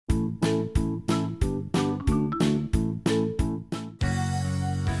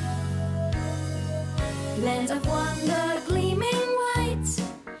Land of wonder gleaming white,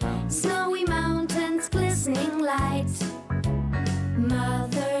 snowy mountains glistening light.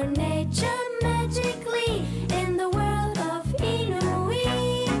 Mother Nature magically in the world of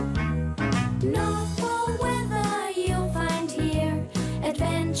Inui. North Pole weather you'll find here,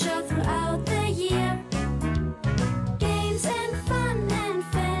 adventure throughout the year. Games and fun and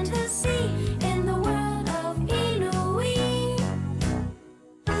fantasy in the world of Inui.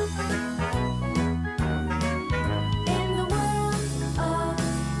 In the world of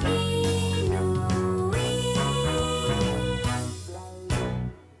Inui.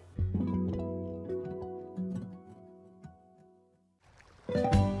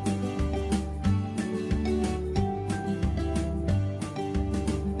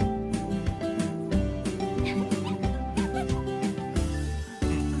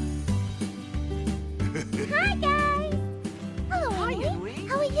 Hi, guys! Hello, Hi, Inui. Inui.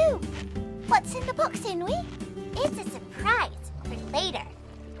 How are you? What's in the box, Inui? It's a surprise for later.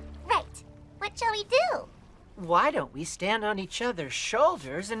 Right. What shall we do? Why don't we stand on each other's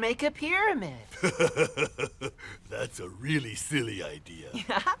shoulders and make a pyramid? That's a really silly idea.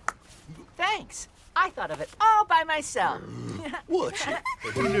 Thanks. I thought of it all by myself. Watch it.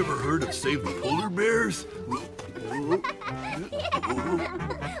 Have you never heard of Save the Polar Bears? What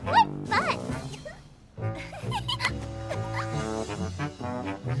fun!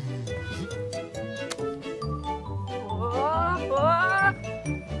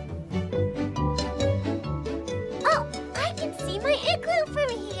 Oh, I can see my igloo from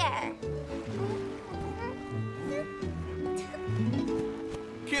here.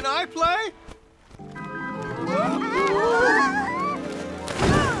 Can I play? Oh,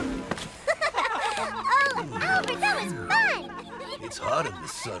 Albert, that was fun! It's hot in the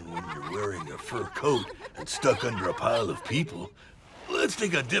sun when you're wearing a fur coat and stuck under a pile of people. Let's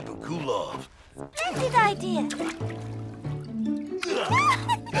take a dip and cool off. Splendid idea.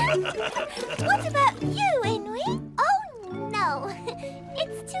 What about you, Inui? Oh, no.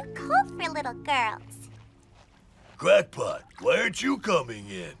 It's too cold for little girls. Crackpot, why aren't you coming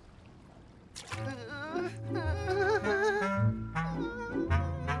in?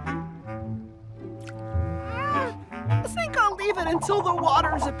 I think I'll leave it until the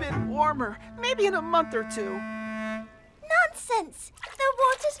water's a bit warmer. Maybe in a month or two. Nonsense. The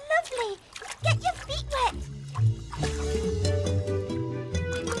water's lovely. Get your feet wet.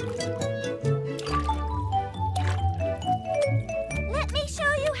 Let me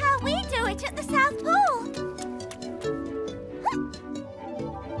show you how we do it at the South Pole.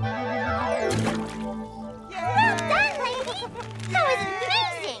 Well done, lady. That was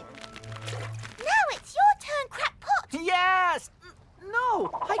amazing. Now it's your turn, Crackpot. Yes! No,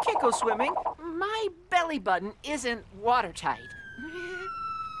 I can't go swimming. My belly button isn't watertight.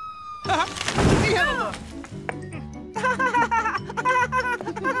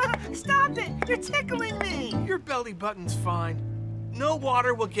 Stop it! You're tickling me! Your belly button's fine. No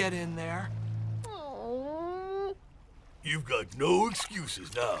water will get in there. Oh. You've got no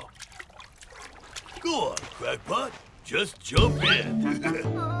excuses now. Go on, Crackpot. Just jump in.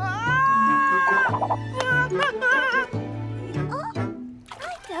 Oh,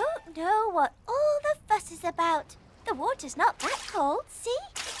 I don't know what all the fuss is about. The water's not that cold, see?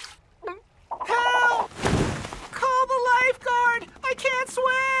 Help! Call the lifeguard! I can't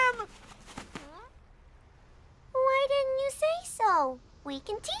swim! Why didn't you say so? We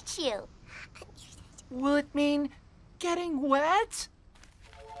can teach you. Will it mean getting wet?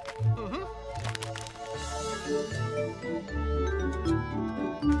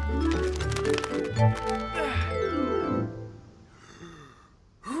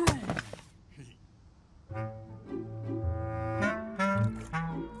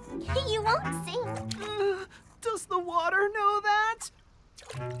 You won't sing. Does the water know that?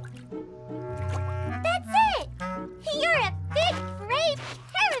 That's it! You're a big, brave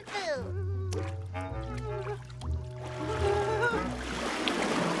caribou!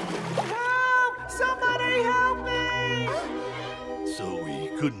 Help! Somebody help me! So he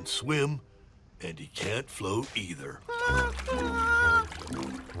couldn't swim, and he can't float either.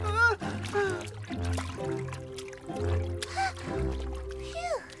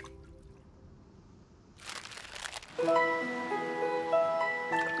 Phew.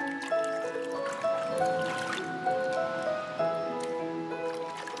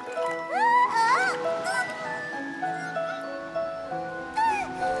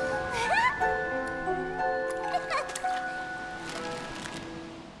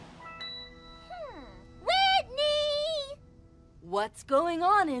 Whitney! What's going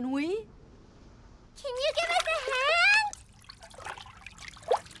on, Inui? Can you give us a hand?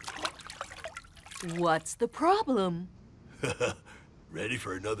 What's the problem? Ready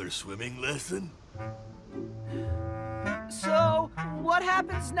for another swimming lesson? So, what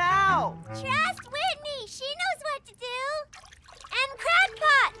happens now? Trust Whitney. She knows what to do. And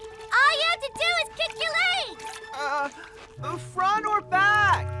Crackpot, all you have to do is kick your legs. Front or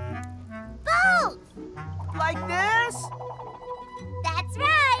back? Both. Like this? That's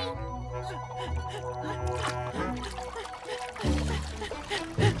right.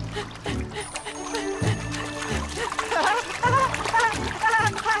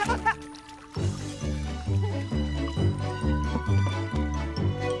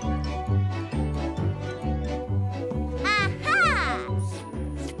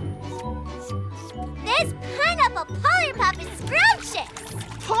 This pineapple polar pop is scrumptious!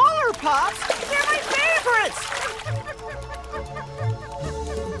 Polar Pops? They're my favorites!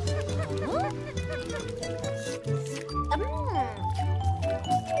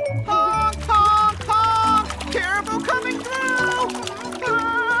 Honk, honk, honk! Caribou coming through!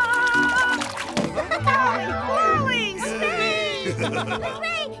 Lollies!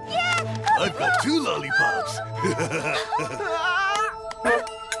 Hooray! Yeah! I've got 2 lollipops.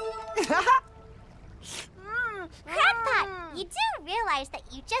 Crackpot, you do realize that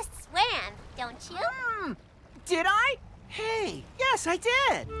you just swam, don't you? Did I? Hey, yes, I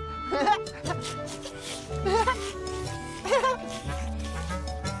did.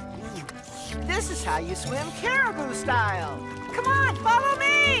 This is how you swim caribou style. Come on, follow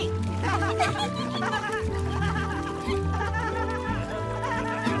me!